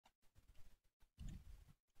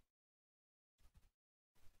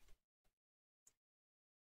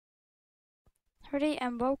Howdy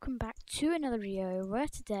and welcome back to another video where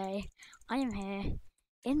today I am here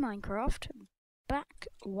in Minecraft back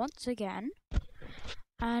once again,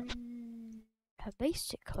 and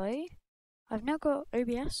basically I've now got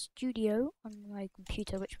OBS Studio on my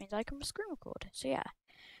computer, which means I can screen record. So yeah,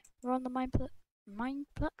 we're on the Minecade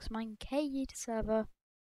server.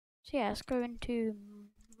 So yeah, let's go into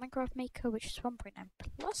Minecraft Maker, which is 1.9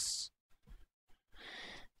 plus.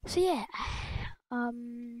 So yeah,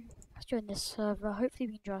 let's join this server. Hopefully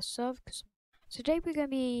we can join our server, because today we're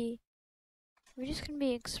just gonna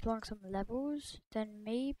be exploring some levels. Then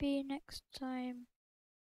maybe next time,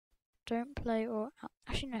 don't play or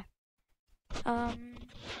actually no.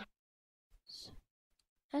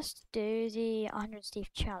 Let's do the 100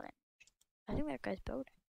 Steve challenge. I think that guy's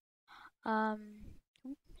building.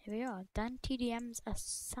 Here we are. Dan TDM's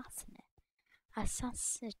assassin.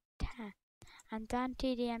 And Dan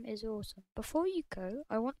TDM is awesome. Before you go,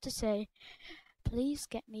 I want to say, please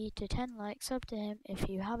get me to 10 likes up to him if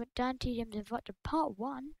you haven't. Dan TDM's invited part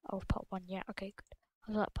 1. Oh, part 1, yeah, okay, good.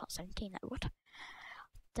 I was like part 17, like what?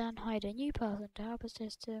 Dan hired a new person to help his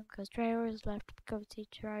system because Trevor has left because he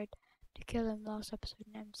tried to kill him last episode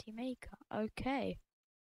in MC Maker. Okay.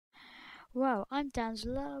 Wow, I'm in Dan's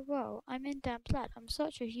lad. I'm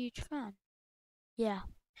such a huge fan. Yeah,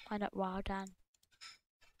 I know. Wow, Dan.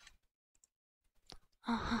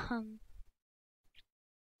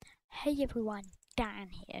 Hey everyone, Dan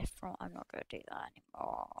here from. I'm not gonna do that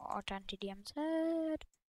anymore. Dan TDM said,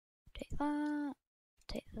 take that,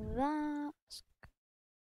 take that.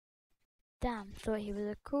 Dan thought he was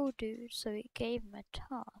a cool dude, so he gave him a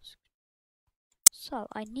task. So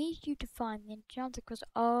I need you to find the enchanted crystal.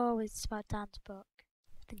 Oh, it's about Dan's book.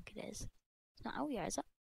 I think it is. It's not. Oh yeah, is it?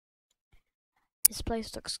 This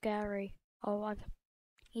place looks scary. Oh,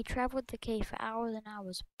 he travelled the cave for hours and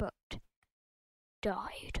hours, but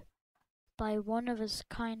died by one of his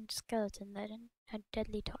kind skeleton that had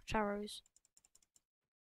deadly touch arrows.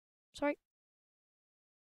 Sorry.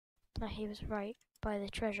 But he was right by the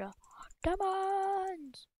treasure.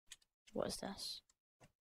 Diamonds! What is this?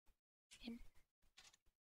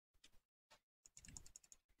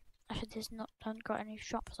 Actually, this not hasn't got any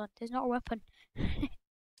shops on. There's not a weapon.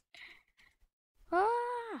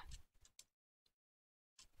 Ah!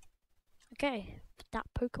 Okay, that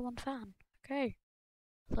Pokemon fan. Okay.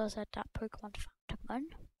 So I said that Pokemon fan,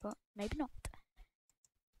 but maybe not.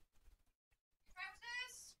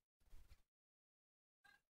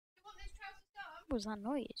 What was that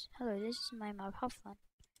noise? Hello, this is my map. Have fun.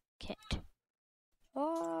 Kit.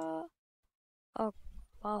 Oh,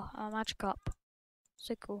 wow, a magic up.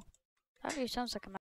 So cool. That actually sounds like a